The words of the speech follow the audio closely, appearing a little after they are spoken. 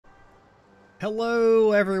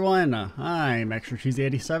Hello everyone, I'm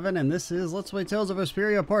ExtraCheesy87 and this is Let's Play Tales of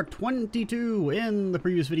Vesperia Part 22. In the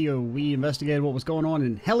previous video we investigated what was going on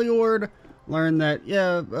in Heliord, learned that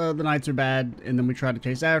the knights are bad, and then we tried to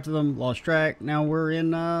chase after them, lost track. Now we're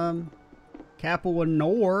in Capua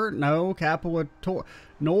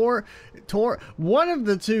Tor, one of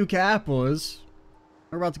the two Capuas.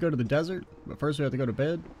 We're about to go to the desert, but first we have to go to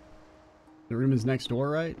bed. The room is next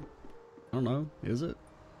door, right? I don't know, is it?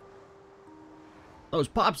 Those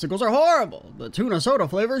popsicles are horrible. The tuna soda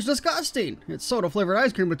flavor is disgusting. It's soda flavored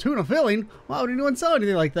ice cream with tuna filling. Why would anyone sell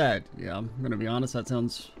anything like that? Yeah, I'm gonna be honest, that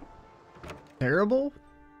sounds terrible.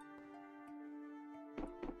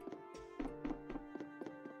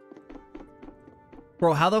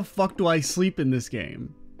 Bro, how the fuck do I sleep in this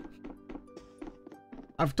game?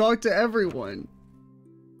 I've talked to everyone.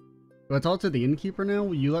 Do I talk to the innkeeper now?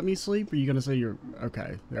 Will you let me sleep? Or are you gonna say you're...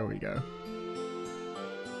 Okay, there we go.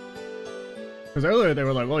 Because earlier they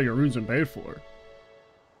were like, well, your room's been paid for.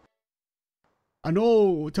 I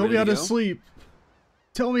know. Tell me how to sleep.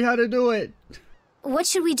 Tell me how to do it. What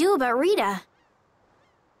should we do about Rita?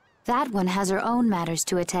 That one has her own matters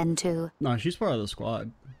to attend to. No, she's part of the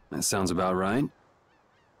squad. That sounds about right.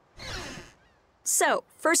 So,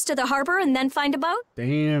 first to the harbor and then find a boat?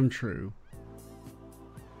 Damn true.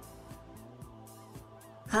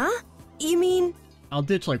 Huh? You mean... I'll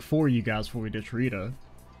ditch like 4 of you guys before we ditch Rita.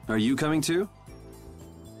 Are you coming too?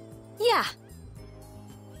 Yeah.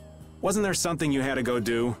 Wasn't there something you had to go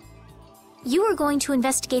do? You were going to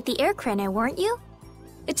investigate the air cranner, weren't you?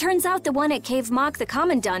 It turns out the one at Cave Mock the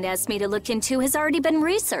Commandant asked me to look into has already been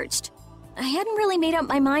researched. I hadn't really made up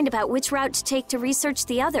my mind about which route to take to research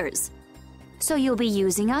the others. So you'll be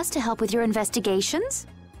using us to help with your investigations?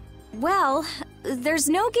 Well, there's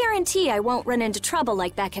no guarantee I won't run into trouble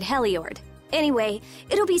like back at Heliord. Anyway,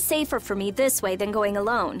 it'll be safer for me this way than going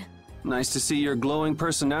alone. Nice to see your glowing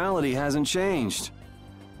personality hasn't changed.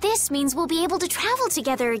 This means we'll be able to travel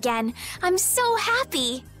together again. I'm so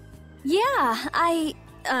happy. Yeah,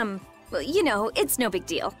 well, you know, it's no big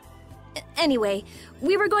deal. Anyway,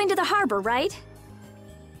 we were going to the harbor, right?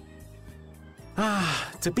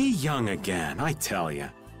 Ah, to be young again, I tell ya.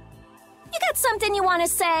 You got something you want to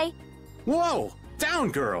say? Whoa! Down,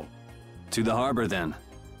 girl! To the harbor, then.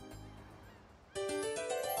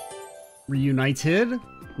 Reunited?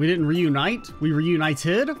 We didn't reunite? We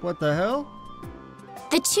reunited? What the hell?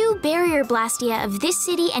 The two barrier blastia of this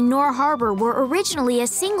city and Nor Harbor were originally a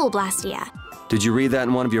single blastia. Did you read that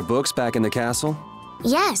in one of your books back in the castle?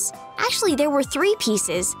 Yes. Actually, there were 3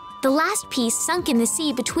 pieces. The last piece sunk in the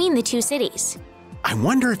sea between the 2 cities. I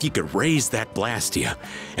wonder if you could raise that Blastia,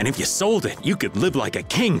 and if you sold it, you could live like a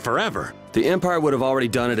king forever. The Empire would have already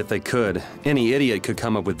done it if they could. Any idiot could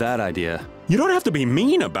come up with that idea. You don't have to be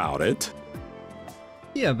mean about it.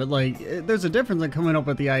 Yeah, but like, there's a difference in coming up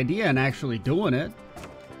with the idea and actually doing it.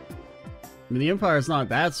 I mean, the Empire's not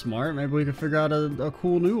that smart. Maybe we could figure out a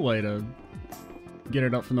cool new way to get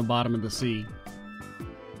it up from the bottom of the sea.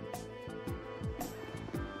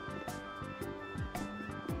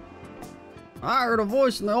 I heard a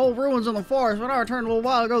voice in the old ruins in the forest. When I returned a little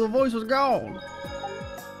while ago, the voice was gone.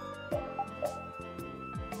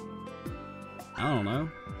 I don't know.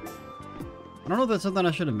 I don't know if that's something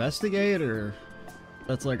I should investigate, or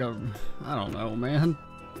that's like a... I don't know, man.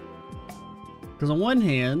 Because on one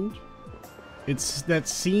hand, that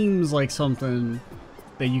seems like something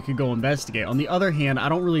that you could go investigate. On the other hand, I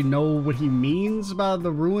don't really know what he means by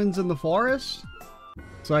the ruins in the forest.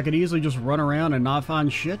 So I could easily just run around and not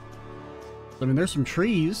find shit. I mean, there's some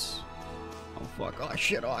trees. Oh, fuck. Oh,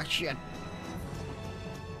 shit. Oh, shit.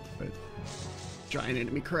 But, giant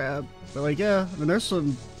enemy crab. But, like, yeah. I mean, there's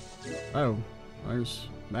some... Oh. There's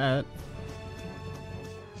that.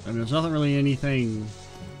 I mean, there's nothing really anything...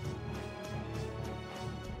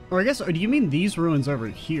 Or I guess... Do you mean these ruins over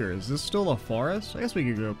here? Is this still a forest? I guess we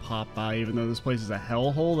could go pop by, even though this place is a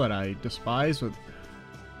hellhole that I despise with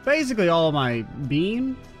basically all of my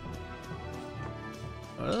being.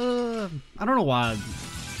 I don't know why.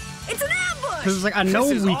 It's an ambush! Because it's like, I know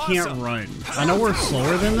we can't run. I know we're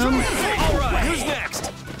slower than them. Alright, who's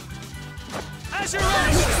next?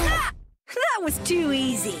 That was too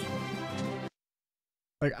easy.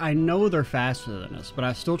 Like, I know they're faster than us, but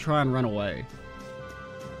I still try and run away.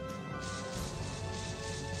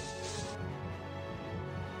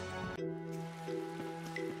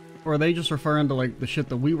 Or are they just referring to, like, the shit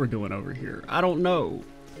that we were doing over here? I don't know.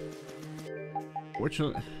 Which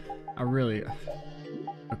one? I really...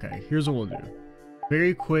 Okay, here's what we'll do.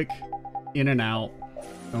 Very quick, in and out.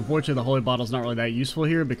 Unfortunately, the holy bottle's not really that useful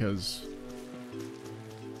here because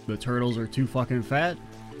the turtles are too fucking fat.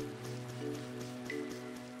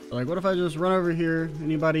 Like, what if I just run over here?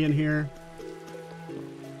 Anybody in here?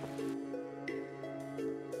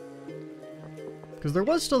 Because there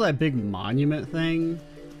was still that big monument thing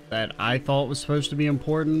that I thought was supposed to be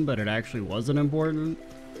important, but it actually wasn't important.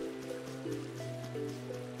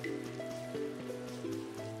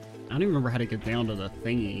 I don't even remember how to get down to the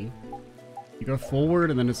thingy. You go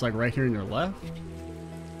forward and then it's like right here in your left.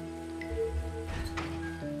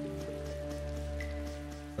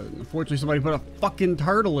 But unfortunately somebody put a fucking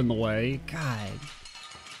turtle in the way. God.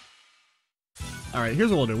 Alright, here's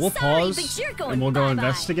what we'll do. We'll pause and we'll go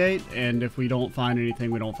investigate, and if we don't find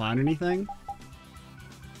anything, we don't find anything.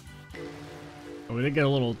 But we did get a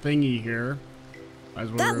little thingy here.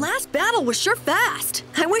 That last battle was sure fast.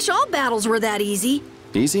 I wish all battles were that easy.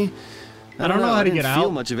 Easy? I don't know how to get I didn't out.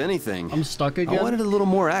 feel much of anything. I'm stuck again. I wanted a little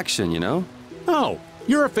more action, you know? Oh,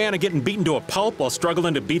 you're a fan of getting beaten to a pulp while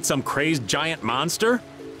struggling to beat some crazed giant monster?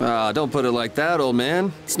 Ah, don't put it like that, old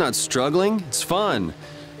man. It's not struggling, it's fun.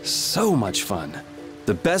 So much fun.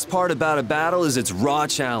 The best part about a battle is its raw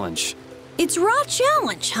challenge. It's raw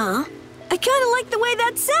challenge, huh? I kinda like the way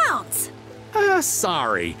that sounds.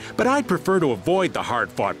 Sorry, but I'd prefer to avoid the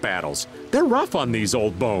hard-fought battles. They're rough on these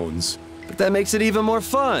old bones. But that makes it even more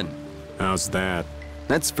fun. How's that?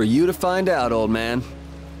 That's for you to find out, old man.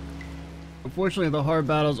 Unfortunately, the hard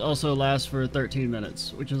battles also last for 13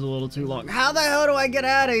 minutes, which is a little too long. How the hell do I get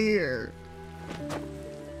out of here?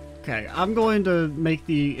 Okay, I'm going to make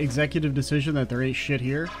the executive decision that there ain't shit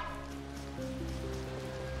here.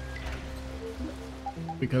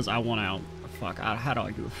 Because I want out. Fuck, how do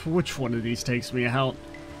I do? Which one of these takes me out?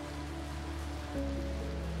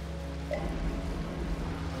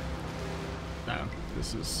 No,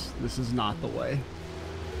 this is not the way.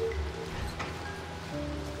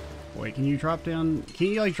 Wait, can you drop down? Can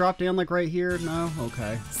you like drop down like right here? No?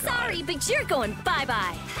 Okay. Sorry, but you're going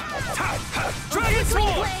bye-bye. Dragon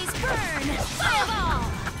Sweet blaze, burn! Fireball!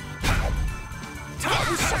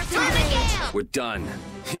 We're done.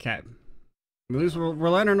 Okay. At least we're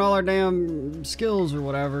learning all our damn skills or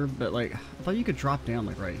whatever, but like, I thought you could drop down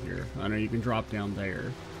like right here. I know you can drop down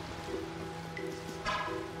there.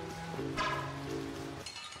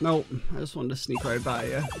 Nope, I just wanted to sneak right by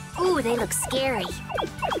you. Ooh, they look scary.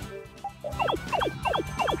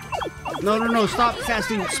 No, stop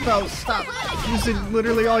casting spells, stop using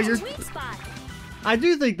literally all your... I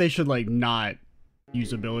do think they should like not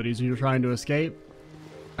use abilities when you're trying to escape.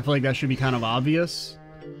 I feel like that should be kind of obvious.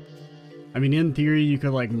 I mean, in theory, you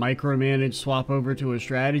could like micromanage, swap over to a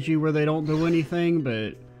strategy where they don't do anything,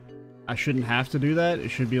 but I shouldn't have to do that. It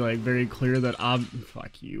should be like very clear that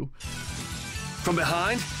fuck you. From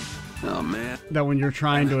behind? Oh man. That when you're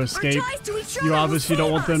trying to escape, you obviously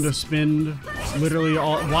don't want them to spend literally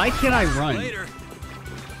all... Why can't I run? Later.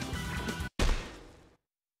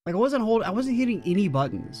 Like I wasn't hitting any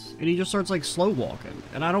buttons, and he just starts like slow walking,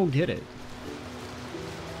 and I don't get it.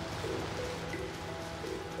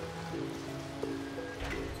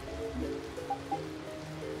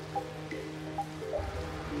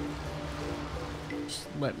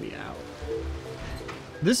 Let me out.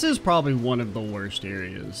 This is probably one of the worst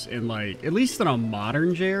areas in like, at least in a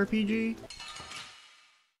modern JRPG.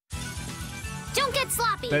 Don't get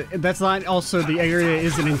sloppy. That's not also the area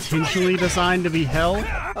isn't intentionally designed to be hell.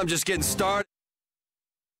 I'm just getting started.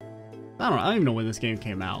 I don't even know when this game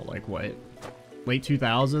came out. Like what? Late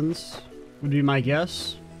 2000s would be my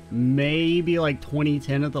guess. Maybe like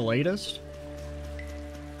 2010 at the latest.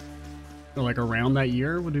 Or like around that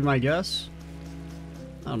year would be my guess.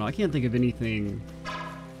 I don't know, I can't think of anything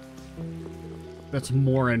that's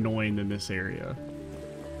more annoying than this area.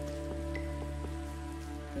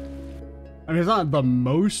 I mean, it's not the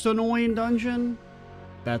most annoying dungeon.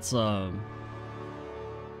 That's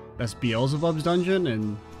Beelzebub's dungeon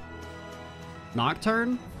in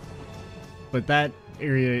Nocturne. But that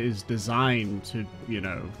area is designed to, you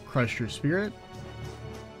know, crush your spirit.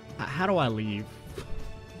 How do I leave?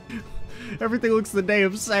 Everything looks the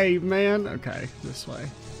damn same, man. Okay, this way.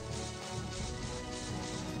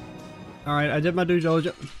 Alright, I did my due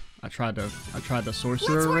diligence. I tried to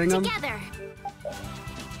sorcerer ring him.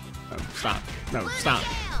 Oh, stop. No, stop.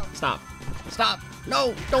 Stop. Stop.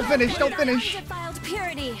 No, don't finish, don't finish. Defiled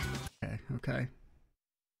purity. Okay, okay.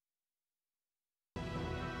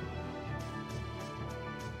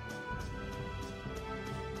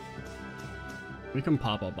 We can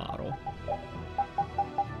pop a bottle.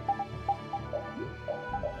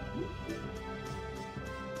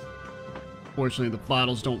 Fortunately, the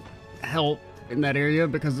bottles don't help in that area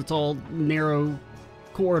because it's all narrow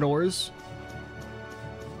corridors.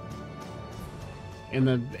 And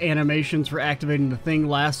the animations for activating the thing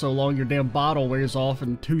last so long your damn bottle wears off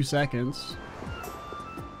in 2 seconds.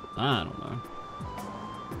 I don't know.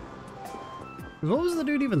 What was the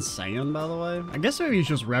dude even saying, by the way? I guess maybe he's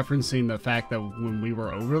just referencing the fact that when we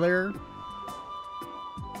were over there,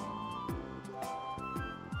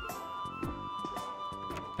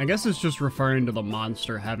 I guess it's just referring to the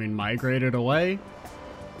monster having migrated away,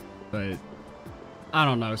 but I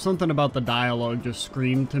don't know. Something about the dialogue just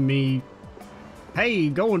screamed to me, hey,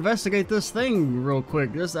 go investigate this thing real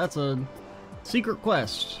quick. That's a secret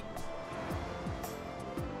quest.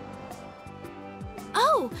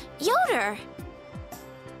 Oh, Yoder!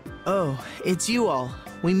 Oh, it's you all.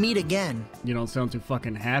 We meet again. You don't sound too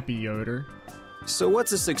fucking happy, Yoder. So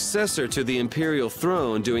what's a successor to the Imperial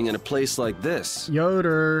throne doing in a place like this?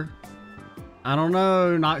 Yoder, I don't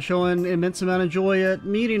know, not showing immense amount of joy at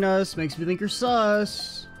meeting us makes me think you're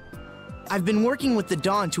sus. I've been working with the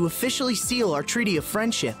Dawn to officially seal our Treaty of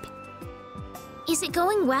Friendship. Is it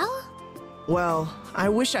going well? Well, I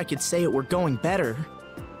wish I could say it were going better.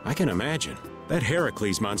 I can imagine. That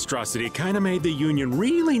Heracles monstrosity kinda made the Union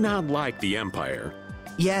really not like the Empire.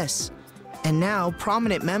 Yes, and now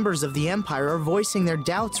prominent members of the Empire are voicing their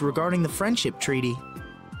doubts regarding the Friendship Treaty.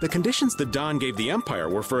 The conditions the Dawn gave the Empire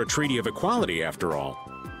were for a treaty of equality, after all.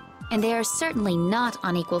 And they are certainly not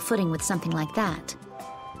on equal footing with something like that.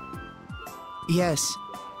 Yes,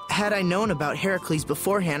 had I known about Heracles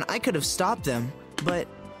beforehand, I could have stopped them, but...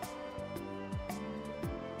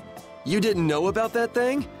 You didn't know about that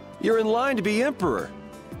thing? You're in line to be Emperor.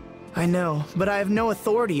 I know, but I have no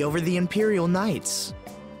authority over the Imperial Knights.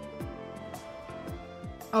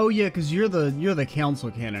 Oh yeah, because you're the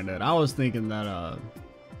council candidate. I was thinking that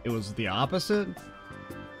it was the opposite.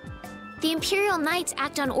 The Imperial Knights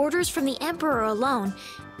act on orders from the Emperor alone.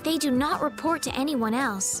 They do not report to anyone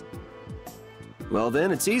else. Well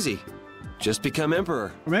then, it's easy. Just become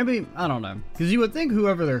Emperor. Or maybe, I don't know. Because you would think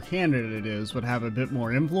whoever their candidate is would have a bit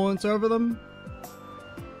more influence over them.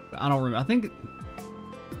 But I don't remember.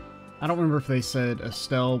 I don't remember if they said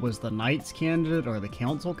Estelle was the Knights candidate or the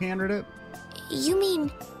council candidate. You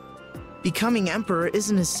mean... Becoming Emperor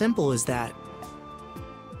isn't as simple as that.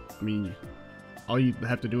 I mean, all you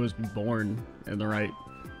have to do is be born in the right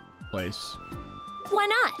place. Why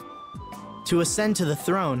not? To ascend to the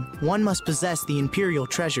throne, one must possess the Imperial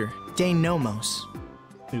treasure, Dane Nomos.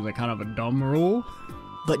 Seems like kind of a dumb rule.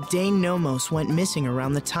 But Dane Nomos went missing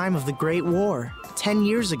around the time of the Great War, 10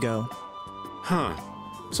 years ago. Huh.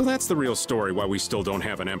 So that's the real story why we still don't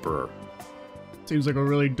have an Emperor. Seems like a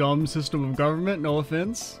really dumb system of government, no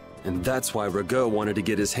offense. And that's why Rago wanted to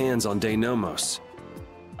get his hands on Denomos.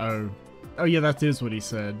 Oh yeah, that is what he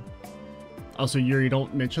said. Also, Yuri,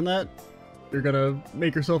 don't mention that. You're gonna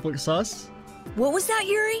make yourself look sus? What was that,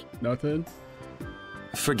 Yuri? Nothing.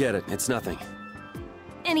 Forget it, it's nothing.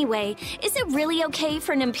 Anyway, is it really okay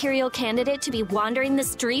for an Imperial candidate to be wandering the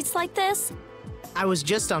streets like this? I was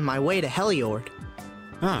just on my way to Heliord.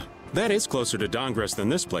 Ah, that is closer to Dongres than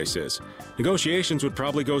this place is. Negotiations would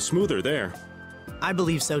probably go smoother there. I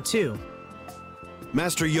believe so too.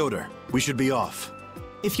 Master Yoder, we should be off.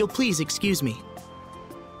 If you'll please excuse me.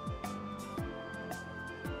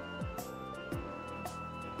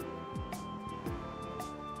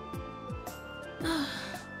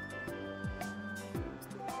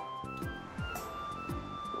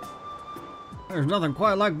 There's nothing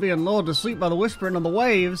quite like being lulled to sleep by the whispering of the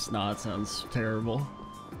waves. Nah, that sounds terrible.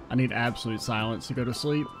 I need absolute silence to go to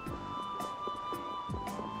sleep.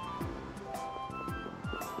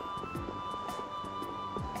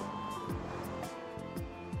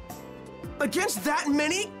 Against that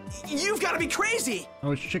many? You've got to be crazy!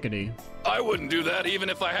 Oh, it's Chickadee. I wouldn't do that even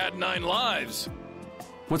if I had 9 lives.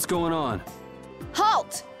 What's going on?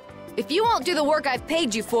 Halt! If you won't do the work I've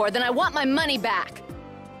paid you for, then I want my money back.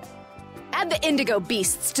 Add the Indigo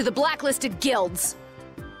Beasts to the blacklisted guilds.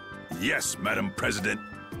 Yes, Madam President.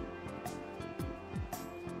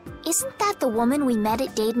 Isn't that the woman we met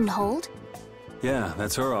at Dayton Hold? Yeah,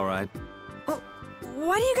 that's her all right. Well,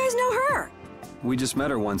 why do you guys know her? We just met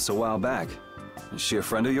her once a while back. Is she a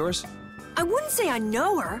friend of yours? I wouldn't say I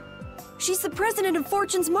know her. She's the president of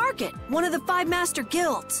Fortune's Market, one of the 5 master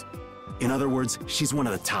guilds. In other words, she's one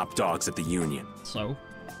of the top dogs at the Union. So?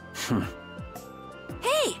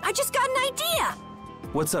 Hey, I just got an idea!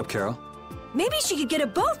 What's up, Carol? Maybe she could get a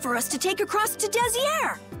boat for us to take across to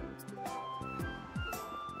Desier.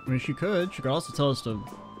 I mean, she could. She could also tell us to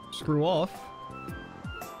screw off.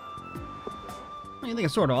 You think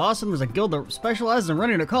it's sort of awesome? There's a guild that specializes in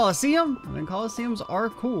running a coliseum? I mean, coliseums are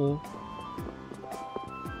cool.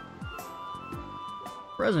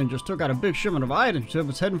 President just took out a big shipment of items and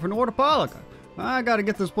was heading for Nordopolica. I gotta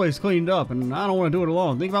get this place cleaned up, and I don't want to do it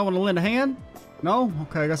alone. Think if I want to lend a hand? No?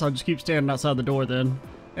 Okay, I guess I'll just keep standing outside the door then.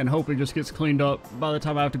 and hope it just gets cleaned up by the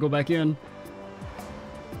time I have to go back in.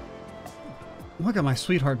 What can my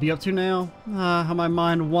sweetheart be up to now? How my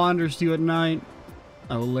mind wanders to you at night.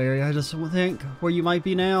 Oh, Larry, I just think where you might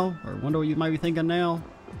be now, or wonder what you might be thinking now.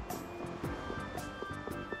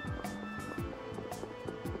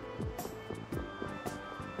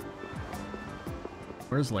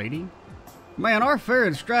 Where's Lady? Man, our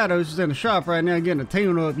ferret Stratos is in the shop right now getting a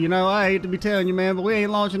tune up. You know, I hate to be telling you, man, but we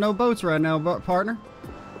ain't launching no boats right now, partner.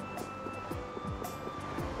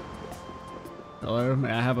 Hello,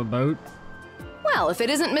 may I have a boat? Well, if it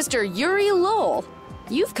isn't Mr. Yuri Lowell,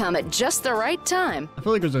 you've come at just the right time. I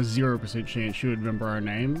feel like there's a 0% chance you would remember our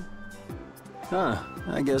name. Huh,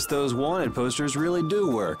 I guess those wanted posters really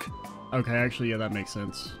do work. Okay, actually, yeah, that makes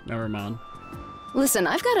sense. Never mind. Listen,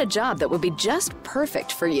 I've got a job that would be just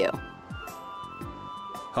perfect for you.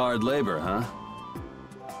 Hard labor, huh?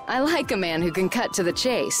 I like a man who can cut to the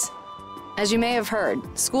chase. As you may have heard,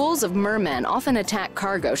 schools of mermen often attack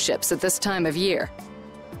cargo ships at this time of year.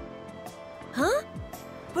 Huh?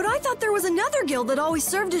 But I thought there was another guild that always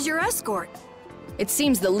served as your escort. It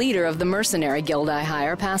seems the leader of the mercenary guild I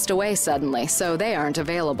hire passed away suddenly, so they aren't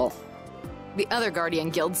available. The other Guardian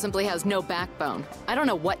guild simply has no backbone. I don't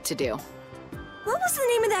know what to do. What was the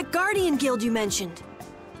name of that Guardian guild you mentioned?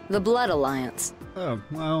 The Blood Alliance. Oh,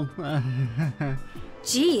 well,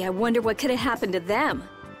 Gee, I wonder what could have happened to them.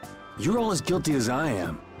 You're all as guilty as I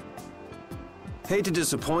am. Hate to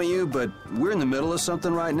disappoint you, but we're in the middle of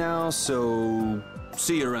something right now, so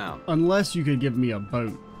see you around. Unless you could give me a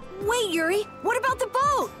boat. Wait, Yuri, what about the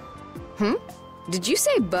boat? Did you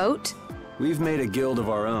say boat? We've made a guild of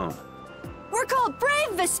our own. We're called Brave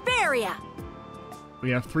Vesperia. We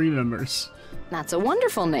have 3 members. That's a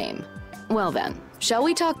wonderful name. Well then, shall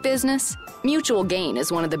we talk business? Mutual gain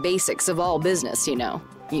is one of the basics of all business, you know.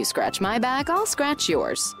 You scratch my back, I'll scratch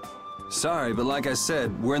yours. Sorry, but like I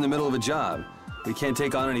said, we're in the middle of a job. We can't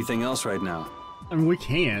take on anything else right now. I mean, we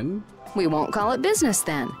can. We won't call it business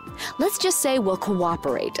then. Let's just say we'll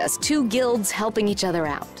cooperate as 2 guilds helping each other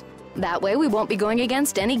out. That way we won't be going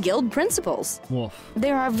against any guild principles. Wolf.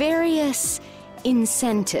 There are various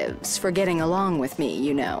incentives for getting along with me,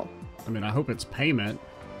 you know. I mean, I hope it's payment.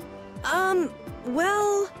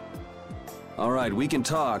 Well... All right, we can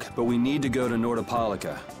talk, but we need to go to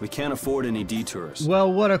Nordopolica. We can't afford any detours.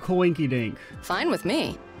 Well, what a coinky-dink. Fine with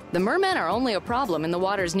me. The mermen are only a problem in the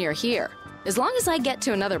waters near here. As long as I get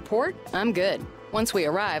to another port, I'm good. Once we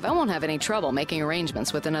arrive, I won't have any trouble making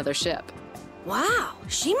arrangements with another ship. Wow,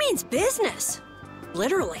 she means business.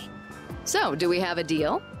 Literally. So, do we have a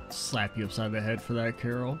deal? Slap you upside the head for that,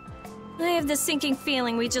 Carol. I have the sinking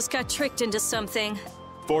feeling we just got tricked into something.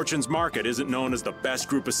 Fortune's Market isn't known as the best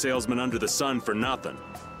group of salesmen under the sun for nothing.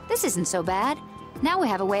 This isn't so bad. Now we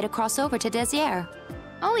have a way to cross over to Desier.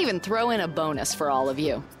 I'll even throw in a bonus for all of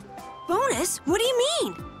you. Bonus? What do you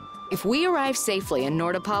mean? If we arrive safely in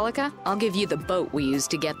Nordopolica, I'll give you the boat we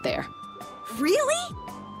used to get there. Really?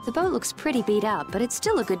 The boat looks pretty beat up, but it's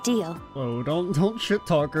still a good deal. Whoa, don't shit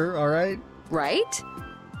talk her, alright? Right?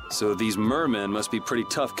 So these mermen must be pretty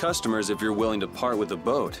tough customers if you're willing to part with the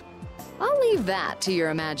boat. I'll leave that to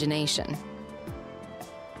your imagination.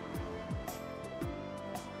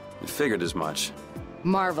 I figured as much.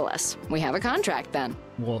 Marvelous. We have a contract then.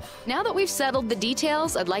 Wolf. Now that we've settled the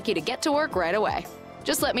details, I'd like you to get to work right away.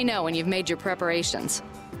 Just let me know when you've made your preparations.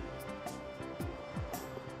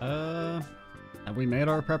 Have we made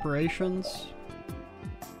our preparations?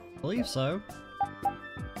 I believe so.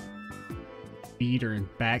 Beater and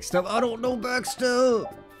backstab. I don't know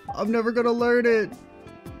backstab! I'm never gonna learn it!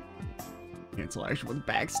 Cancel action with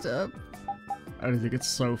backstab. I just think it's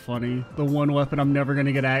so funny. The one weapon I'm never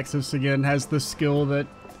gonna get access again has the skill that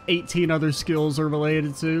 18 other skills are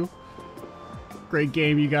related to. Great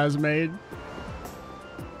game you guys made.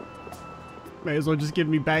 May as well just give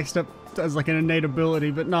me backstab as like an innate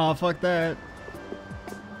ability, but nah, fuck that.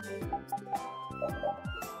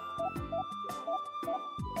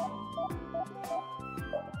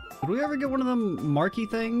 Did we ever get one of them marquee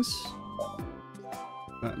things?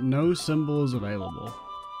 No symbol is available.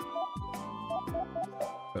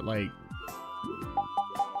 But like,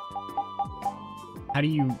 how do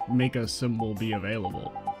you make a symbol be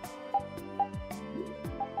available?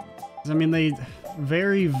 'Cause, I mean, they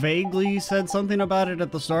very vaguely said something about it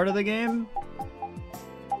at the start of the game.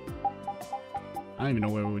 I don't even know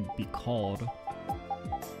what it would be called.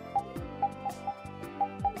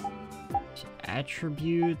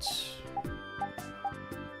 Attributes.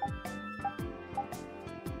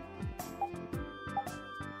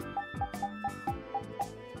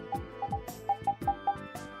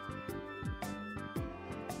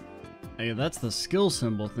 Hey, that's the skill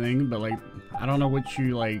symbol thing, but like, I don't know what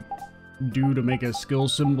you, like, do to make a skill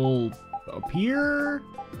symbol appear.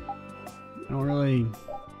 I don't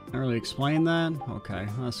really explain that. Okay,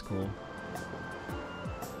 that's cool.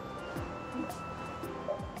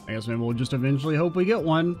 I guess maybe we'll just eventually hope we get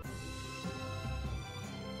one.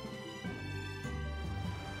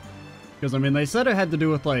 Because, I mean, they said it had to do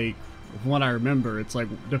with, like, from what I remember, it's like,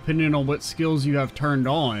 depending on what skills you have turned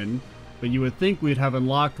on, but you would think we'd have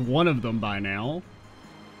unlocked one of them by now.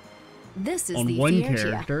 This is on the one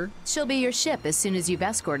Vesperia. character. She'll be your ship as soon as you've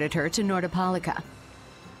escorted her to Nordopolica.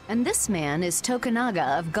 And this man is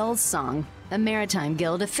Tokunaga of Gull's Song, a maritime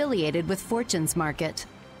guild affiliated with Fortune's Market.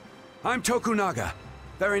 I'm Tokunaga.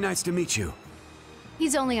 Very nice to meet you.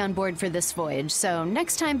 He's only on board for this voyage, so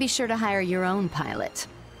next time be sure to hire your own pilot.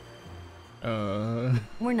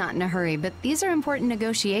 We're not in a hurry, but these are important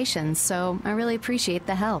negotiations, so I really appreciate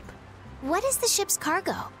the help. What is the ship's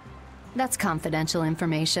cargo? That's confidential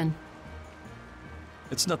information.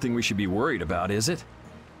 It's nothing we should be worried about, is it?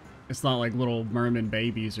 It's not like little merman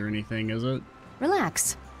babies or anything, is it?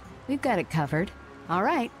 Relax. We've got it covered. All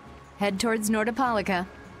right. Head towards Nordopolica.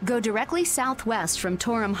 Go directly southwest from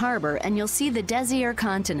Torim Harbor and you'll see the Desir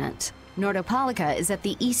continent. Nordopolica is at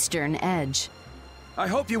the eastern edge. I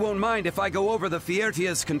hope you won't mind if I go over the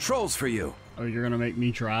Fiertia's controls for you. Oh, you're gonna make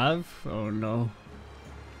me drive? Oh no.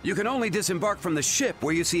 You can only disembark from the ship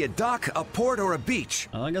where you see a dock, a port, or a beach.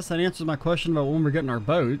 Well, I guess that answers my question about when we're getting our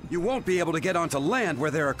boat. You won't be able to get onto land where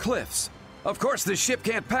there are cliffs. Of course, the ship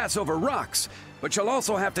can't pass over rocks, but you'll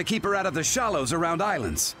also have to keep her out of the shallows around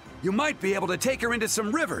islands. You might be able to take her into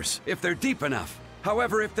some rivers, if they're deep enough.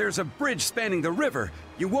 However, if there's a bridge spanning the river,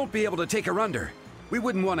 you won't be able to take her under. We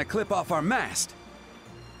wouldn't want to clip off our mast.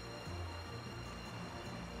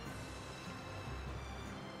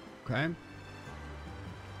 Okay.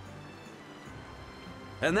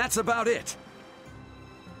 And that's about it.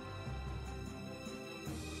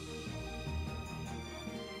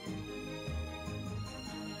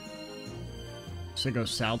 So go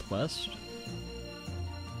southwest.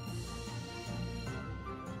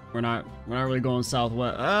 We're not really going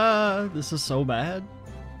southwest. This is so bad.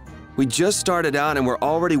 We just started out and we're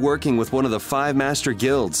already working with one of the 5 master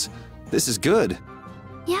guilds. This is good.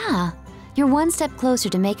 Yeah, you're one step closer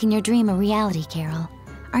to making your dream a reality, Carol.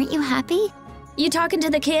 Aren't you happy? You talking to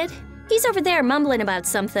the kid? He's over there mumbling about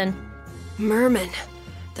something. Merman.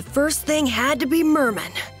 The first thing had to be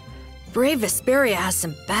Merman. Brave Vesperia has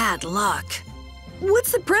some bad luck.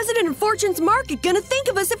 What's the president of Fortune's Market gonna think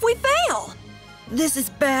of us if we fail? This is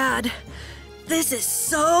bad. This is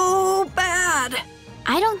so bad.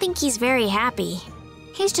 I don't think he's very happy.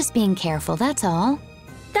 He's just being careful, that's all.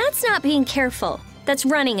 That's not being careful. That's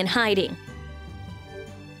running and hiding.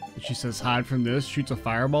 She says hide from this, shoots a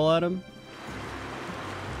fireball at him.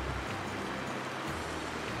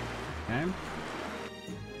 Okay.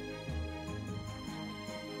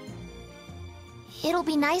 It'll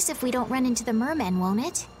be nice if we don't run into the mermen, won't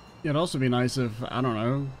it? It'd also be nice if, I don't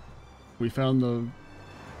know, we found the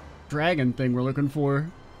dragon thing we're looking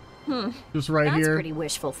for. Just right That's here. That's pretty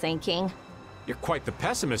wishful thinking. You're quite the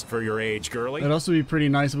pessimist for your age, girlie. It'd also be pretty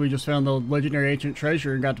nice if we just found the legendary ancient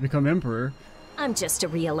treasure and got to become emperor. I'm just a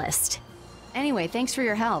realist. Anyway, thanks for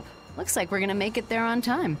your help. Looks like we're gonna make it there on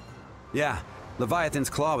time. Yeah, Leviathan's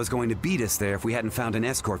Claw was going to beat us there if we hadn't found an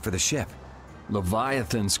escort for the ship.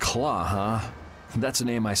 Leviathan's Claw, huh? That's a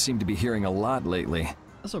name I seem to be hearing a lot lately.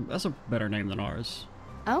 That's a better name than ours.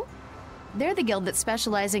 Oh? They're the guild that's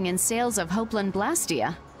specializing in sales of Hopeland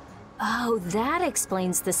Blastia. Oh, that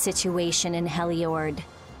explains the situation in Heliord.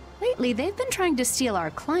 Lately, they've been trying to steal our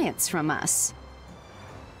clients from us.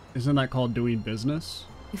 Isn't that called doing business?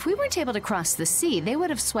 If we weren't able to cross the sea, they would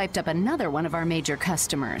have swiped up another one of our major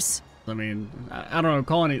customers. I mean, I don't know,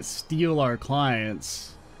 calling it steal our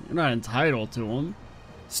clients, you're not entitled to them.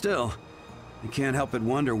 Still, I can't help but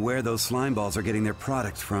wonder where those slime balls are getting their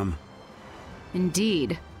product from.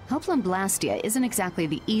 Indeed. Hopeland Blastia isn't exactly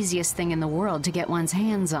the easiest thing in the world to get one's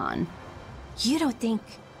hands on. You don't think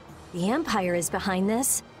the Empire is behind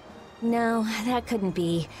this? No, that couldn't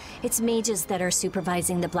be. It's mages that are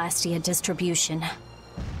supervising the Blastia distribution.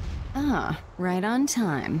 Ah, right on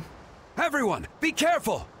time. Everyone, be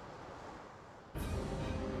careful!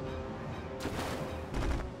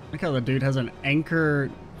 Look how the dude has an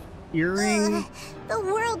anchor earring. The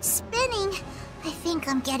world's spinning. I think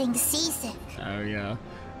I'm getting seasick. Oh, yeah.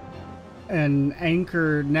 An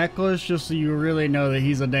anchor necklace, just so you really know that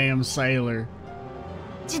he's a damn sailor.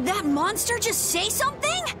 Did that monster just say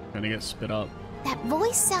something? Gonna get spit up. That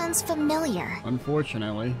voice sounds familiar.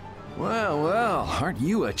 Unfortunately. Well, well, aren't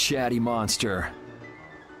you a chatty monster?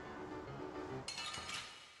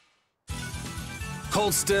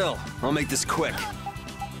 hold still. I'll make this quick.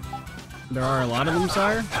 There are a lot of them,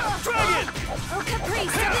 sire? Dragon! Oh,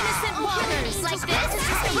 caprice of innocent waters! Like this is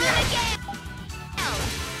just a game!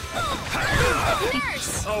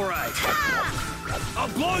 Nurse! All right. I'll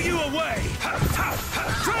blow you away!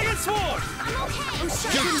 Dragon Sword! I'm okay! Oh,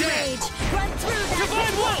 You're dead! Run through that!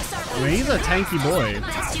 Divine Wolf! I mean, he's a tanky boy.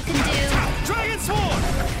 Best you can do! Dragon Sword!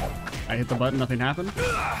 I hit the button, nothing happened.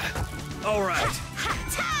 All right.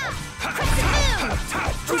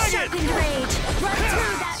 Dragon! Rage! Run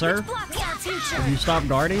through that! Sir? If you stop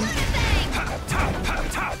guarding?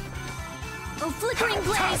 Oh, flickering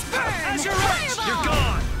blaze, burn! Azure Edge, you're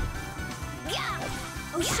gone!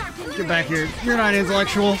 Oh, sharpen Get back here. You're not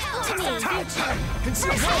intellectual.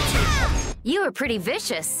 You were pretty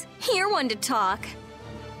vicious. You're one to talk.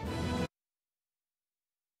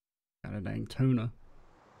 Got a dang tuna.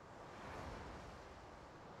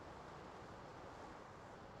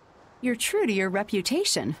 You're true to your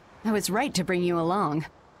reputation. I was right to bring you along.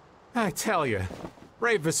 I tell you,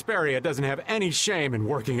 Brave Vesperia doesn't have any shame in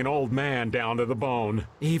working an old man down to the bone,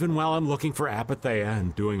 even while I'm looking for Apatheia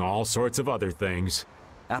and doing all sorts of other things.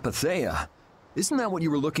 Apatheia? Isn't that what you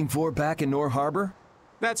were looking for back in Nor Harbor?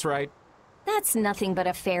 That's right. That's nothing but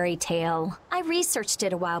a fairy tale. I researched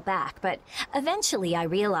it a while back, but eventually I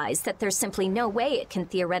realized that there's simply no way it can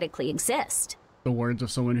theoretically exist. The words of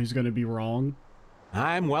someone who's going to be wrong.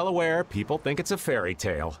 I'm well aware people think it's a fairy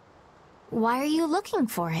tale. Why are you looking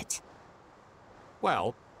for it?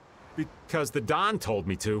 Well, because the Don told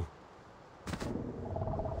me to.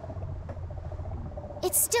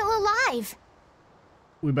 It's still alive!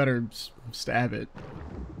 We better stab it.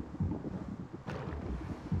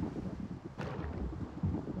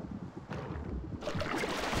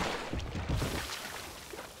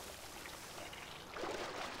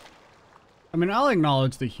 I mean, I'll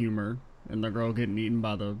acknowledge the humor in the girl getting eaten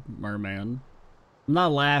by the merman. I'm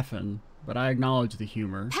not laughing, but I acknowledge the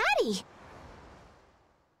humor. Patty!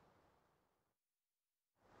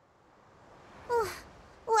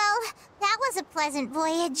 Well, that was a pleasant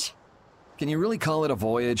voyage. Can you really call it a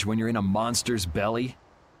voyage when you're in a monster's belly?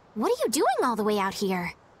 What are you doing all the way out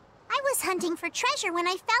here? I was hunting for treasure when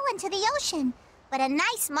I fell into the ocean, but a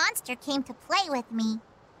nice monster came to play with me.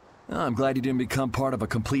 Oh, I'm glad you didn't become part of a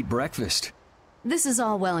complete breakfast. This is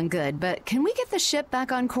all well and good, but can we get the ship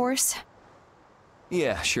back on course?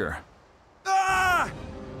 Yeah, sure. Ah!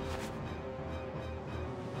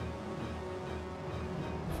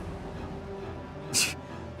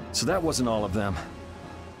 So that wasn't all of them.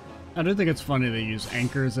 I do think it's funny they use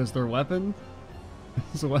anchors as their weapon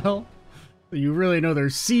as well. You really know they're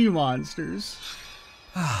sea monsters.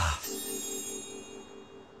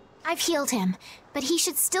 I've healed him, but he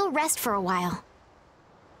should still rest for a while.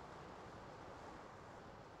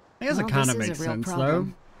 I guess it kind of makes sense, though.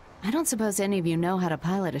 I don't suppose any of you know how to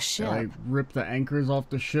pilot a ship. Like, rip the anchors off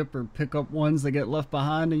the ship or pick up ones that get left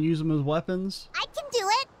behind and use them as weapons. I can do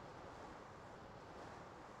it!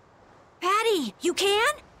 Patty, you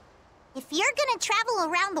can? If you're gonna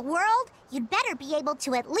travel around the world, you'd better be able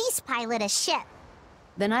to at least pilot a ship.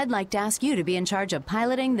 Then I'd like to ask you to be in charge of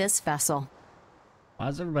piloting this vessel. Why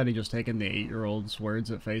is everybody just taking the 8-year-old's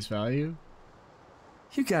words at face value?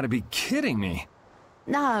 You gotta be kidding me.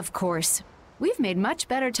 Ah, of course. We've made much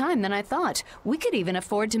better time than I thought. We could even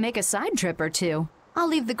afford to make a side trip or two. I'll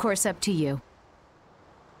leave the course up to you.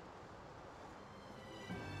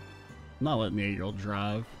 I'm not letting the 8-year-old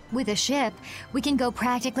drive. With a ship, we can go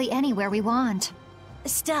practically anywhere we want.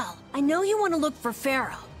 Estelle, I know you want to look for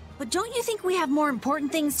Pharaoh, but don't you think we have more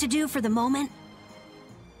important things to do for the moment?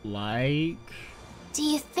 Like? Do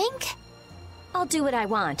you think? I'll do what I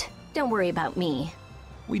want. Don't worry about me.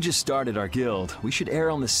 We just started our guild. We should err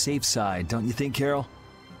on the safe side, don't you think, Carol?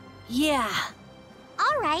 Yeah.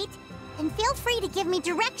 All right. And feel free to give me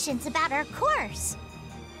directions about our course.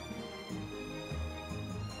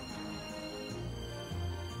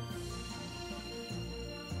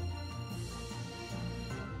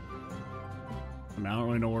 I mean, I don't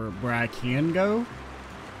really know where I can go.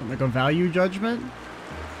 Like a value judgment.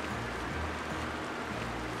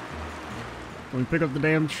 Can we pick up the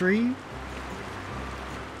damn tree?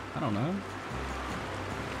 I don't know.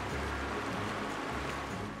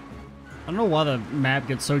 I don't know why the map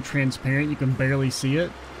gets so transparent you can barely see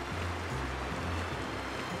it.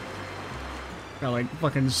 Gotta like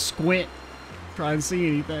fucking squint, try and see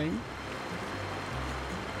anything.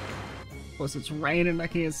 Plus it's raining, I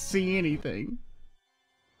can't see anything.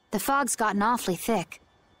 The fog's gotten awfully thick.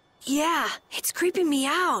 Yeah, it's creeping me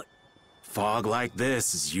out. Fog like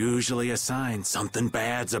this is usually a sign something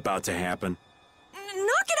bad's about to happen.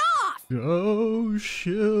 Knock it off! Go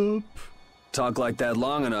ship. Talk like that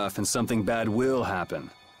long enough and something bad will happen.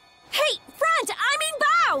 Hey, front! I mean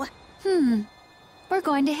bow! We're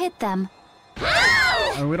going to hit them.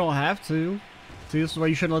 And we don't have to. See, this is why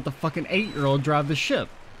you shouldn't let the fucking 8-year-old drive the ship.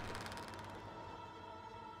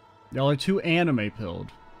 Y'all are too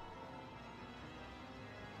anime-pilled.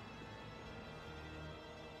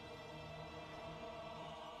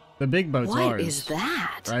 The big boat's ours. What is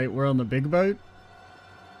that? Right? We're on the big boat.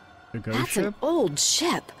 The ghost That's ship? an old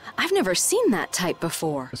ship. I've never seen that type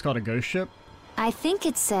before. It's called a ghost ship? I think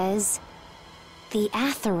it says the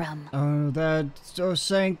Atherum. Oh, that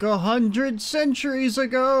sank 100 centuries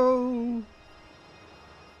ago.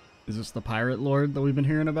 Is this the pirate lord that we've been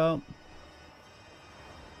hearing about?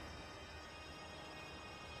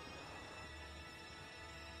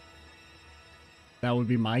 That would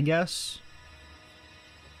be my guess.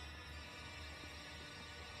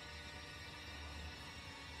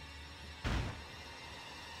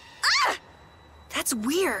 That's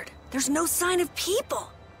weird. There's no sign of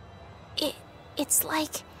people. It's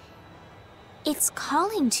like... it's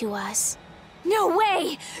calling to us. No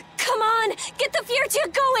way! Come on! Get the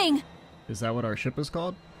Fiertia going! Is that what our ship is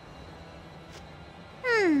called?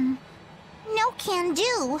 No can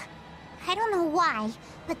do. I don't know why,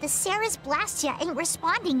 but the Ceres Blastia ain't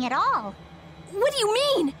responding at all. What do you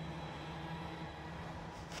mean?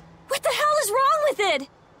 What the hell is wrong with it?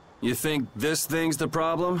 You think this thing's the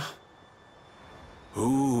problem?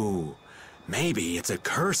 Ooh, maybe it's a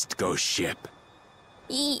cursed ghost ship.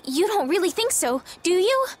 You don't really think so, do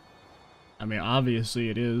you? I mean, obviously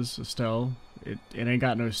it is, Estelle. It ain't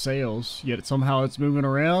got no sails, yet somehow it's moving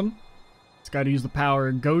around. It's got to use the power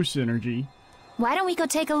of ghost energy. Why don't we go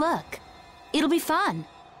take a look? It'll be fun.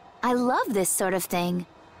 I love this sort of thing.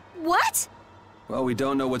 What? Well, we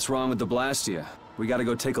don't know what's wrong with the Blastia. We gotta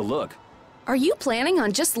go take a look. Are you planning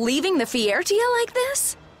on just leaving the Fiertia like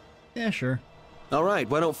this? Yeah, sure. All right,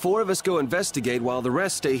 why don't 4 of us go investigate while the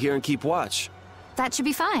rest stay here and keep watch? That should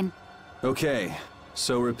be fine. Okay,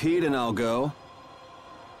 so repeat and I'll go.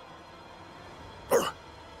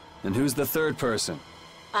 And who's the third person?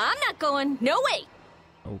 I'm not going. No way.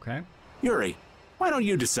 Okay. Yuri, why don't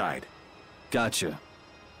you decide? Gotcha.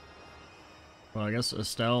 Well, I guess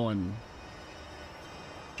Estelle and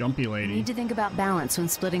Jumpy You Lady. need to think about balance when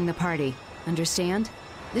splitting the party. Understand?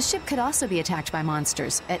 This ship could also be attacked by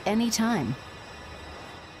monsters at any time.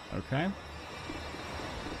 Okay.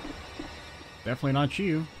 Definitely not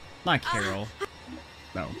you. Not Carol.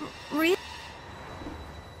 No. Really?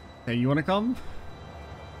 Hey, you want to come?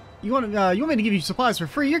 You want me to give you supplies for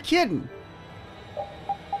free? You're kidding.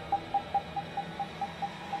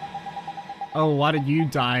 Oh, why did you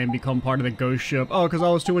die and become part of the ghost ship? Oh, because I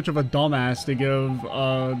was too much of a dumbass to give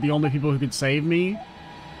the only people who could save me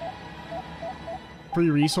free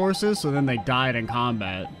resources, so then they died in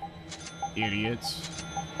combat. Idiots.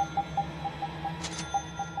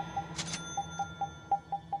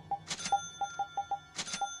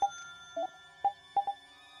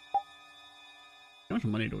 How much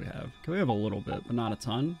money do we have? Can we have a little bit, but not a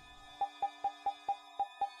ton?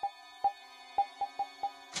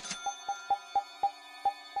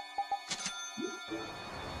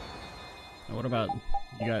 Now what about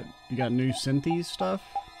you got new synthes stuff?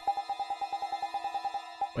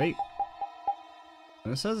 Wait.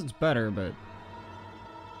 It says it's better, but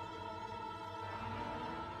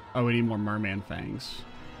oh, we need more merman fangs.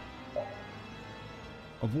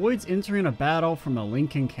 Avoids entering a battle from a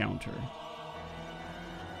link encounter.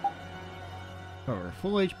 However,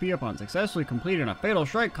 full HP upon successfully completing a fatal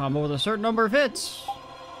strike combo with a certain number of hits.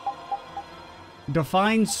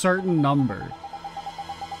 Define certain number.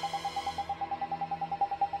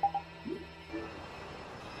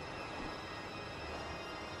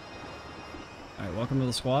 Alright, welcome to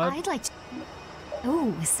the squad. I'd like to...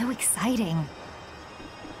 Oh, so exciting.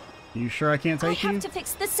 You sure I can't take you? I have to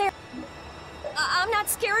fix the Ceres. I'm not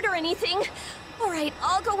scared or anything. All right,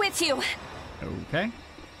 I'll go with you. Okay.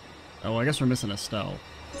 Oh, I guess we're missing Estelle.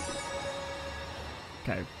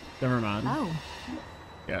 Okay, never mind. Oh.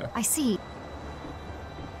 Yeah. I see.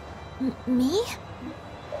 Me?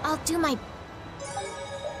 I'll do my...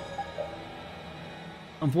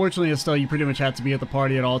 Unfortunately, Estelle, you pretty much have to be at the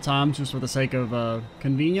party at all times, just for the sake of,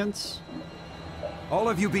 convenience. All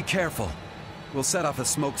of you be careful. We'll set off a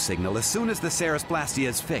smoke signal as soon as the Ceres Blastia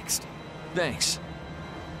is fixed. Thanks.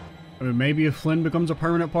 I mean, maybe if Flynn becomes a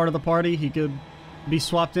permanent part of the party, he could be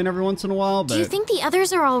swapped in every once in a while, but... Do you think the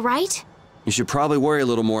others are all right? You should probably worry a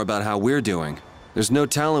little more about how we're doing. There's no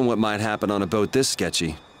telling what might happen on a boat this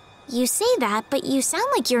sketchy. You say that, but you sound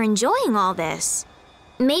like you're enjoying all this.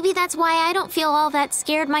 Maybe that's why I don't feel all that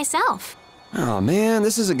scared myself. Oh man,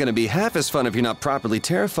 this isn't gonna be half as fun if you're not properly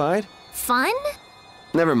terrified. Fun?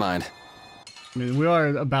 Never mind. I mean, we are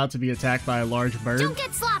about to be attacked by a large bird. Don't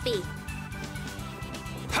get sloppy!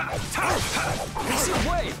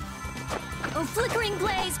 Wait! Oh, flickering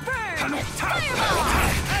blaze, burn! Fireball!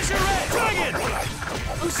 Azure Red Dragon!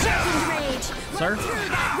 Oh, sharpened rage! Sir? Run through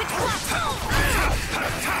that witch block!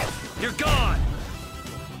 You're gone!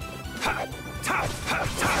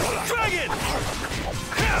 Dragon!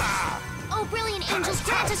 Oh, brilliant angels,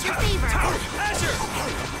 grant us your favor. Azure!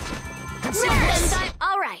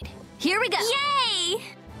 All right, here we go. Yay!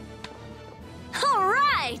 All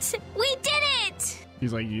right, we did it!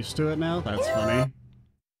 He's like used to it now? That's funny.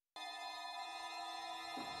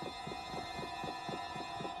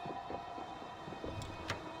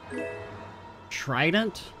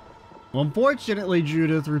 Trident? Well, unfortunately,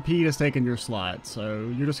 Judith, Repeat has taken your slot,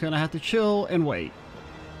 so you're just gonna have to chill and wait.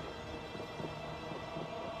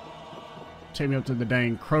 Take me up to the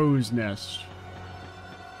dang crow's nest.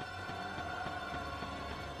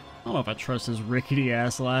 I don't know if I trust this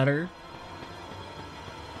rickety-ass ladder.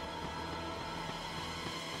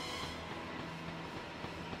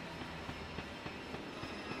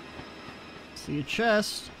 See a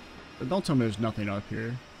chest, but don't tell me there's nothing up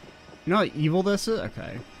here. You know how evil this is?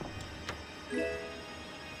 Okay. I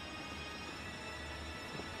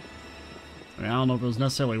mean, I don't know if it was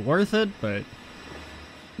necessarily worth it, but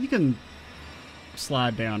you can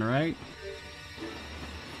slide down, right?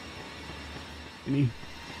 Any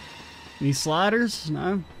sliders?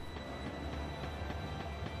 No?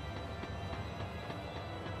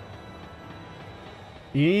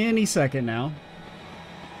 Any second now.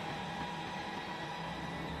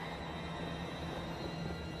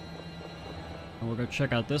 And we'll go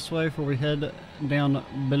check out this way before we head down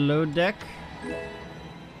below deck.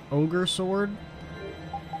 Ogre sword.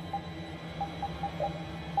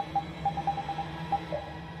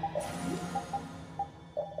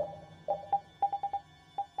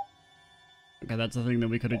 Okay, that's the thing that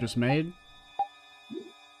we could have just made.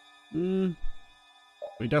 We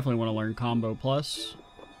definitely want to learn Combo Plus.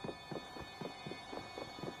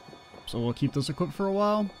 So we'll keep this equipped for a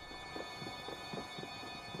while.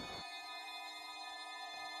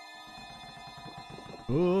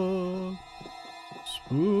 Oh,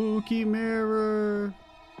 spooky mirror.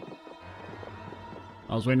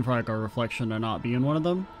 I was waiting for like a reflection to not be in one of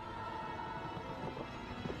them.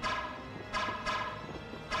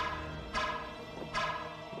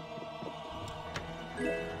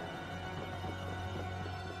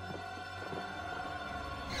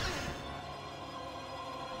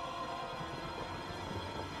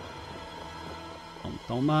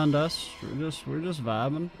 Don't mind us. We're just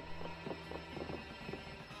vibing.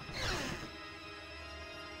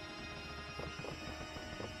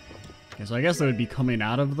 Okay, so I guess they would be coming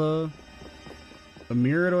out of the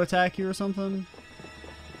mirror to attack you or something.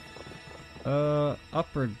 Up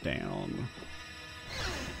or down?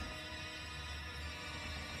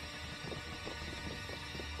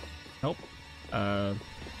 Nope.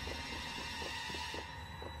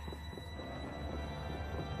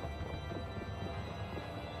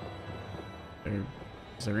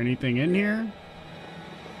 Is there anything in here?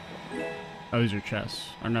 Oh, these are chests.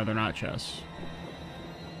 Or no, they're not chests.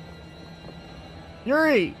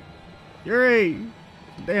 Yuri! Yuri!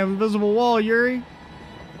 Damn invisible wall, Yuri!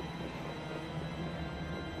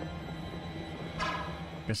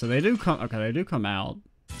 Okay, so they do come. Okay, they do come out.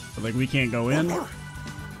 But like we can't go in.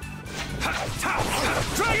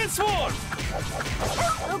 Dragon Swarm!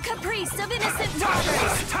 Oh, caprice of innocent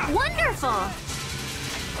daughters! Wonderful!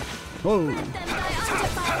 Whoa!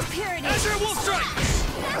 Azure will strike!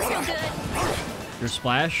 That's no good! Your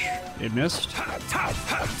splash, it missed.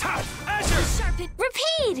 Azure! Sharpen.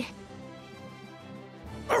 Repeat!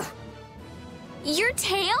 Your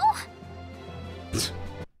tail?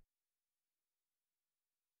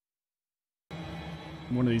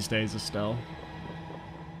 One of these days, Estelle.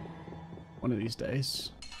 One of these days.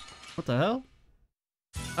 What the hell?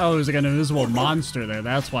 Oh, there's like an invisible monster there.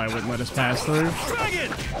 That's why it wouldn't let us pass through.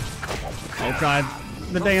 Dragon! Oh god,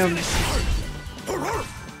 the damn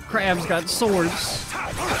crabs got swords.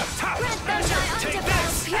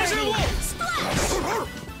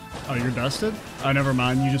 Oh, you're dusted? Oh, never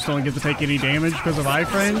mind. You just don't get to take any damage because of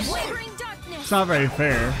iframes? It's not very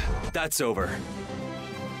fair. That's over.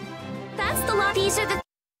 That's the lot. These are the.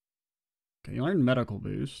 Okay, you learned medical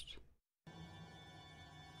boost.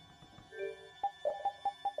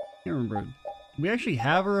 I can't remember. Do we actually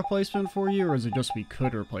have a replacement for you, or is it just we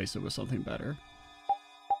could replace it with something better?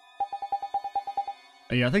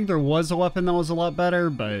 Yeah, I think there was a weapon that was a lot better,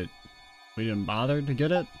 but we didn't bother to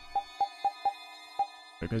get it.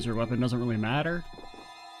 Because your weapon doesn't really matter.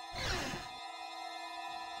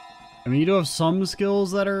 I mean, you do have some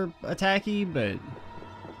skills that are attacky, but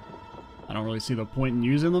I don't really see the point in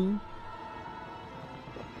using them.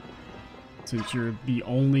 Since you're the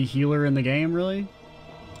only healer in the game, really.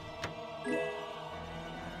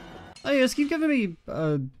 Oh, yeah, just keep giving me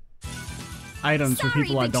items for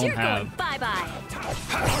people I don't have. Bye-bye.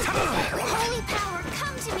 Holy power,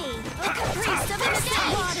 come to me! Oh, caprice of innocent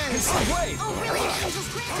waters! Oh, really, angels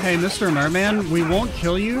grant Hey, Mr. Merman, we won't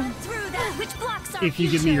kill you if you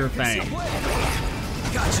give me your fang.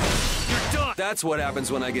 Gotcha. You're done. That's what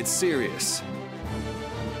happens when I get serious.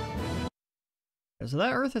 So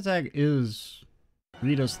that earth attack is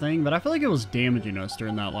Rita's thing, but I feel like it was damaging us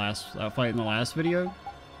during that last fight in the last video.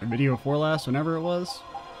 Or video before last, whenever it was.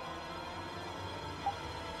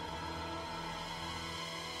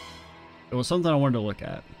 It was something I wanted to look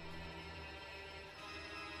at.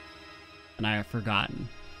 And I have forgotten.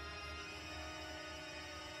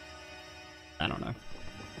 I don't know.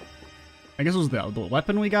 I guess it was the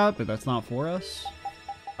weapon we got, but that's not for us.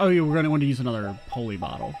 Oh yeah, we're going to want to use another holy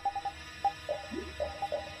bottle.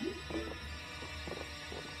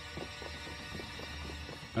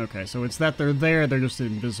 Okay, so it's that they're there, they're just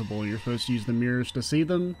invisible. You're supposed to use the mirrors to see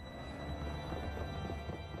them.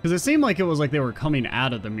 Because it seemed like it was like they were coming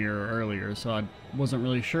out of the mirror earlier, so I wasn't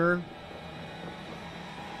really sure.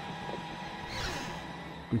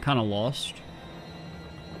 I'm kind of lost.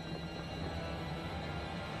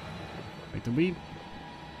 Like, did we...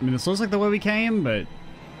 I mean, this looks like the way we came, but...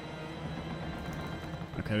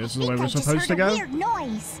 Okay, this is the way we're supposed to go. Weird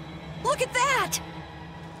noise. Look at that!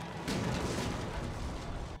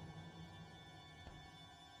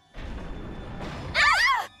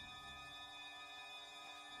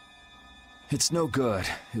 It's no good.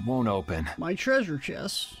 It won't open. My treasure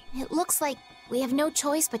chest. It looks like we have no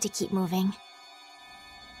choice but to keep moving.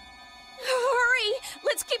 Hurry!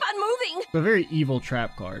 Let's keep on moving! It's a very evil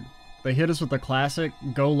trap card. They hit us with the classic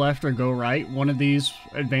go left or go right. One of these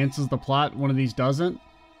advances the plot, one of these doesn't.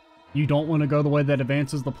 You don't want to go the way that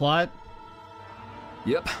advances the plot.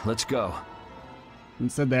 Yep, let's go.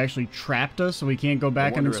 Instead, they actually trapped us so we can't go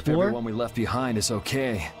back and explore. If everyone we left behind is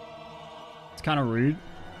okay. It's kind of rude.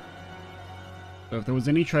 So if there was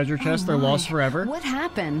any treasure chest, they're lost forever. What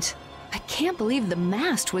happened? I can't believe the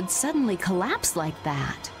mast would suddenly collapse like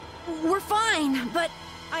that. We're fine, but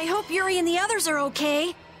I hope Yuri and the others are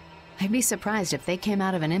okay. I'd be surprised if they came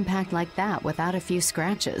out of an impact like that without a few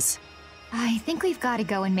scratches. I think we've got to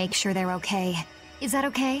go and make sure they're okay. Is that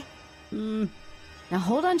okay? Now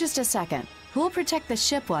hold on just a second. Who'll protect the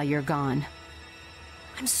ship while you're gone?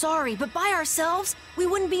 I'm sorry, but by ourselves, we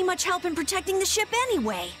wouldn't be much help in protecting the ship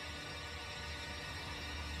anyway.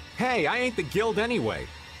 Hey, I ain't the guild anyway.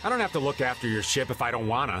 I don't have to look after your ship if I don't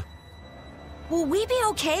wanna. Will we be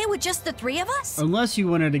okay with just the three of us? Unless you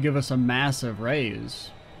wanted to give us a massive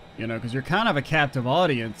raise. You know, because you're kind of a captive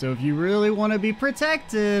audience, so if you really want to be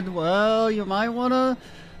protected, well, you might want to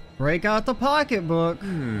break out the pocketbook.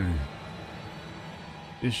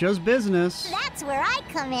 It's just business. That's where I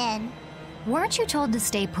come in. Weren't you told to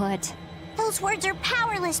stay put? Those words are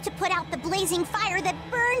powerless to put out the blazing fire that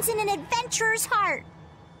burns in an adventurer's heart.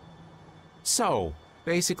 So,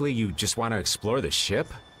 basically you just want to explore the ship?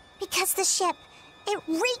 Because the ship, it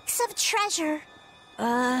reeks of treasure.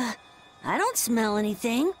 I don't smell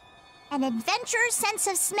anything. An adventurer's sense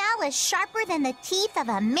of smell is sharper than the teeth of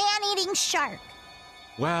a man-eating shark.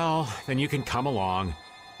 Well, then you can come along.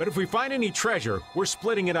 But if we find any treasure, we're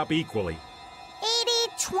splitting it up equally.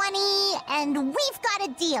 80-20, and we've got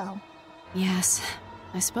a deal. Yes,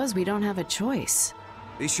 I suppose we don't have a choice.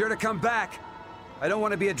 Be sure to come back. I don't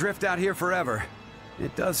want to be adrift out here forever.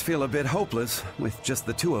 It does feel a bit hopeless with just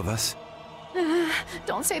the two of us.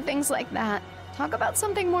 Don't say things like that. Talk about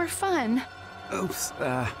something more fun. Oops,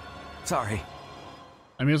 sorry.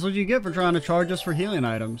 I mean, that's what you get for trying to charge us for healing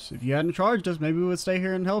items. If you hadn't charged us, maybe we would stay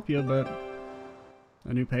here and help you, but...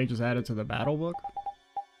 A new page is added to the battle book?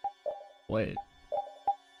 Wait.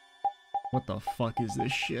 What the fuck is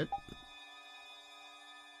this shit?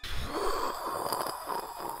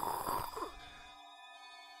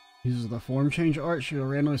 Uses the form change art. She will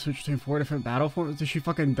randomly switch between 4 different battle forms. Is she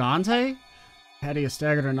fucking Dante? Hattie is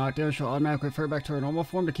staggered or knocked down. She'll automatically revert back to her normal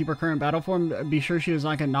form to keep her current battle form. Be sure she does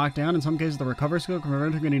not get knocked down. In some cases, the recover skill can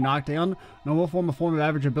prevent her getting knocked down. Normal form, a form of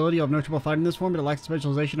average ability. You have no trouble fighting this form, but it lacks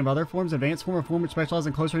specialization of other forms. Advanced form, a form which specializes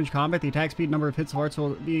in close range combat. The attack speed, number of hits of arts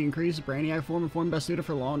will be increased. Brainiac form, a form best suited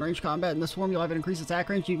for long range combat. In this form, you'll have an increased attack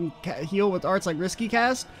range. You can heal with arts like Risky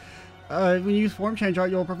Cast. When you use form change art,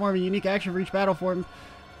 you'll perform a unique action for each battle form.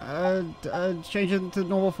 Change it to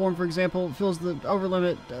normal form, for example, fills the over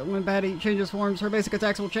limit. When Batty changes forms, her basic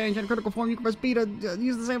attacks will change. In critical form, you can press B to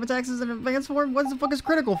use the same attacks as in advanced form. What the fuck is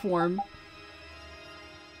critical form?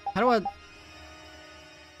 How do I...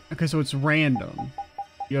 Okay, so it's random.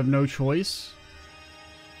 You have no choice?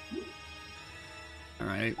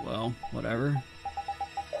 Alright, well, whatever.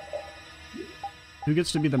 Who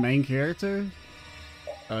gets to be the main character?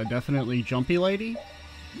 Definitely Jumpy Lady.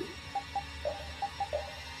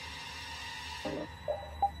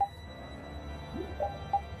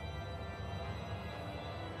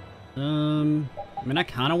 I mean, I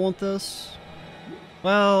kind of want this.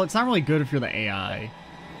 Well, it's not really good if you're the AI.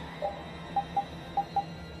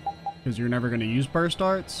 Because you're never going to use burst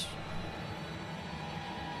arts.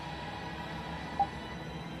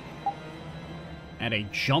 At a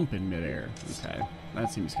jump in midair. Okay,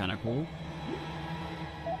 that seems kind of cool.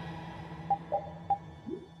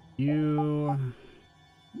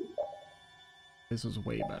 This is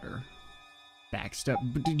way better.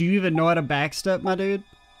 Backstep. Do you even know how to backstep, my dude?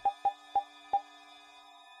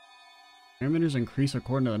 Parameters increase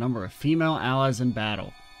according to the number of female allies in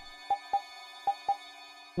battle.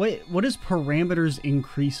 Wait, what does parameters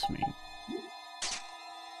increase mean?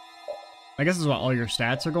 I guess this is what all your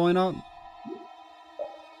stats are going up.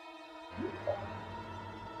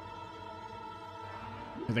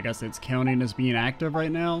 Because I guess it's counting as being active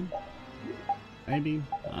right now. Maybe?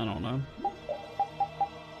 I don't know.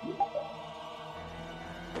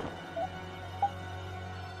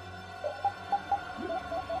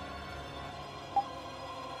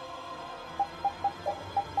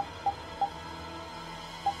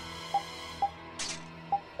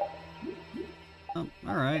 Oh,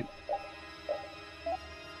 alright.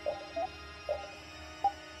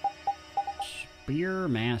 Spear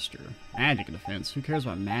Master. Magic defense. Who cares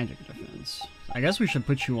about magic defense? I guess we should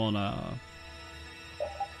put you on I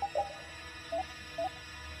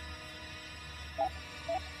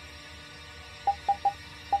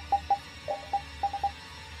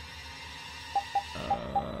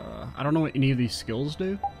don't know what any of these skills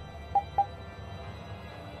do.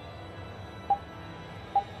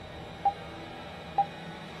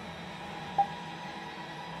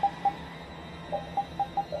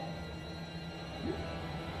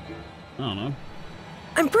 I don't know.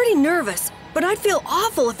 I'm pretty nervous, but I'd feel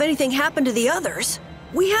awful if anything happened to the others.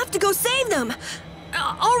 We have to go save them!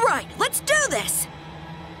 All right, let's do this!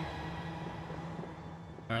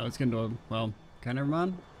 Alright, let's get into a... well, can I never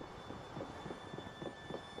mind?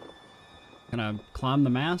 Can I climb the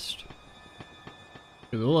mast?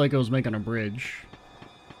 It looked like it was making a bridge.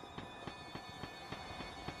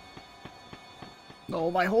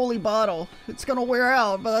 Oh, my holy bottle! It's gonna wear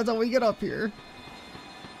out by the time we get up here.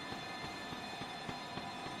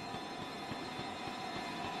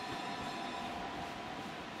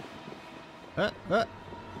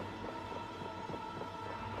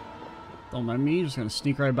 Don't mind me, just gonna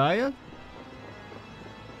sneak right by you.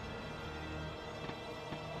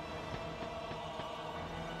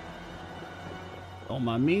 Don't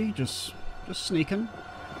mind me, just sneaking.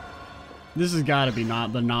 This has got to be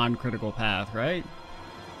not the non-critical path, right?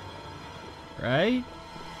 Right?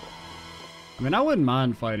 I mean, I wouldn't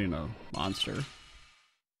mind fighting a monster.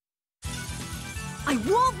 I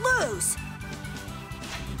won't lose!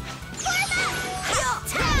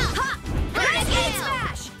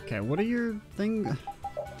 Okay, what are your thing?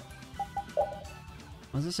 Why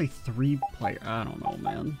does it say 3 player? I don't know,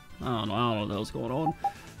 man. I don't know what the hell's going on.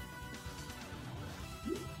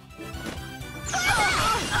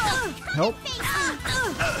 Help.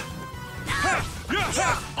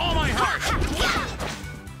 All my heart!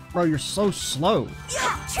 Bro, you're so slow.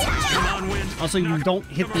 Come on, Wind. Also, you don't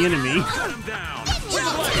hit the enemy. Cut him down.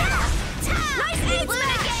 Nice aid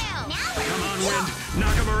smash! Come on, Wind.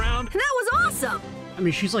 Knock him around. That was awesome! I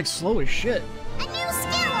mean, she's like slow as shit. A new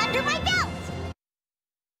skill under my belt!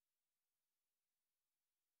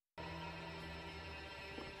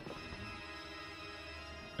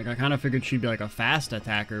 Like, I kind of figured she'd be like a fast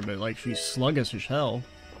attacker, but like she's sluggish as hell.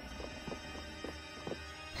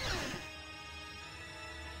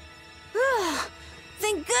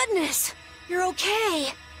 Thank goodness! You're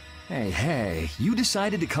okay! Hey, you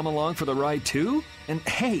decided to come along for the ride too? And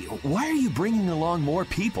hey, why are you bringing along more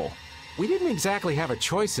people? We didn't exactly have a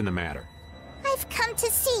choice in the matter. I've come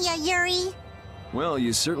to see ya, Yuri. Well,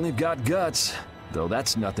 you certainly got guts, though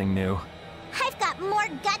that's nothing new. I've got more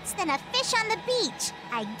guts than a fish on the beach.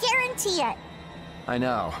 I guarantee it. I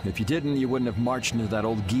know. If you didn't, you wouldn't have marched into that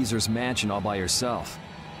old geezer's mansion all by yourself.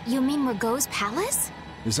 You mean Rago's palace?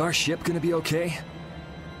 Is our ship gonna be okay?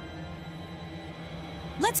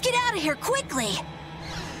 Let's get out of here quickly!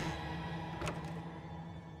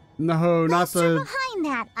 No, not Faster the behind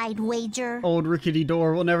that, I'd wager. old rickety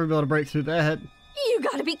door. We'll never be able to break through that. You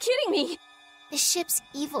gotta be kidding me! The ship's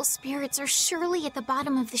evil spirits are surely at the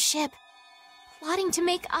bottom of the ship, plotting to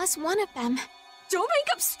make us one of them. Don't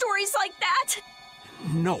make up stories like that!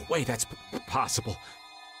 No way that's possible.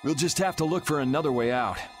 We'll just have to look for another way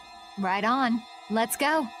out. Right on. Let's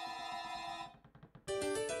go.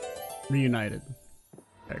 Reunited.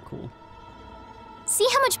 Okay, cool. See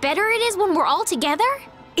how much better it is when we're all together?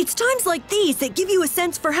 It's times like these that give you a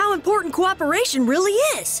sense for how important cooperation really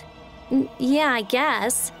is. Yeah, I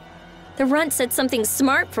guess. The runt said something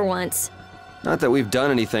smart for once. Not that we've done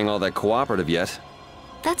anything all that cooperative yet.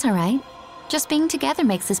 That's all right. Just being together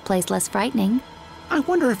makes this place less frightening. I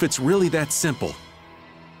wonder if it's really that simple.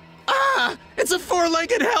 Ah! It's a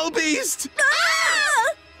four-legged hell beast!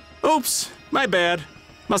 Ah! Oops, my bad.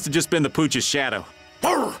 Must have just been the pooch's shadow.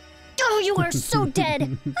 Oh, you are so dead.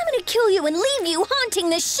 I'm gonna kill you and leave you haunting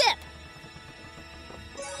this ship.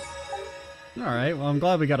 Alright, well, I'm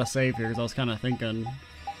glad we got a save here, because I was kind of thinking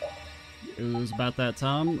it was about that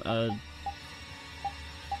time. I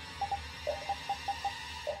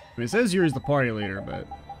mean, it says Yuri's the party leader, but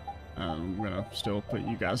I'm gonna still put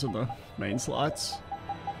you guys in the main slots.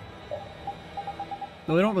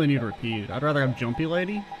 No, we don't really need to repeat it. I'd rather have Jumpy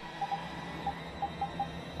Lady.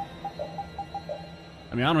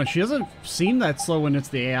 I mean, I don't know, she doesn't seem that slow when it's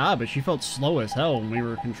the AI, but she felt slow as hell when we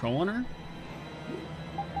were controlling her.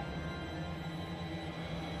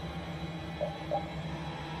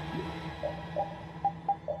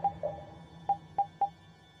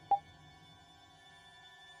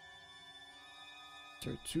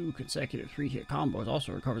 So 2 consecutive 3-hit combos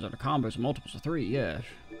also recovers out of combos and multiples of 3, yeah.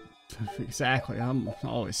 Exactly, I'm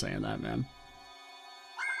always saying that, man.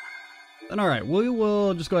 Then alright, we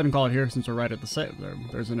will just go ahead and call it here since we're right at the set.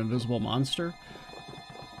 There's an invisible monster.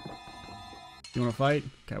 You wanna fight?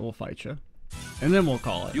 Okay, we'll fight you. And then we'll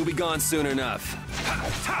call it. You'll be gone soon enough.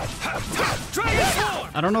 Dragon Sword!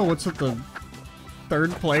 I don't know what's with the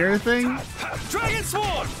third player thing. Dragon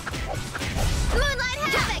Sword! Moonlight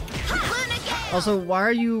Havoc! Luna Gale! Also, what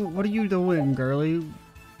are you doing, girly?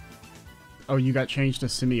 Oh, you got changed to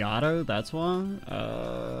semi-auto? That's why?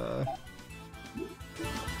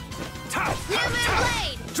 New Moon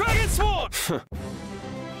Blade! Dragon Sword!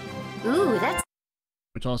 Ooh, that's...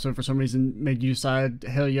 Which also, for some reason, made you decide,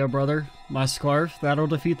 hell yeah, brother. My scarf, that'll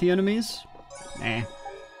defeat the enemies? Nah.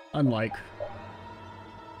 Unlike.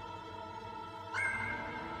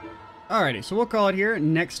 Alrighty, so we'll call it here.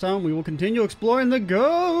 Next time, we will continue exploring the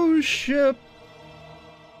ghost ship.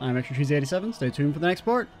 I'm Extra Cheesy 87. Stay tuned for the next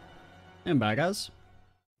part. And bye, guys.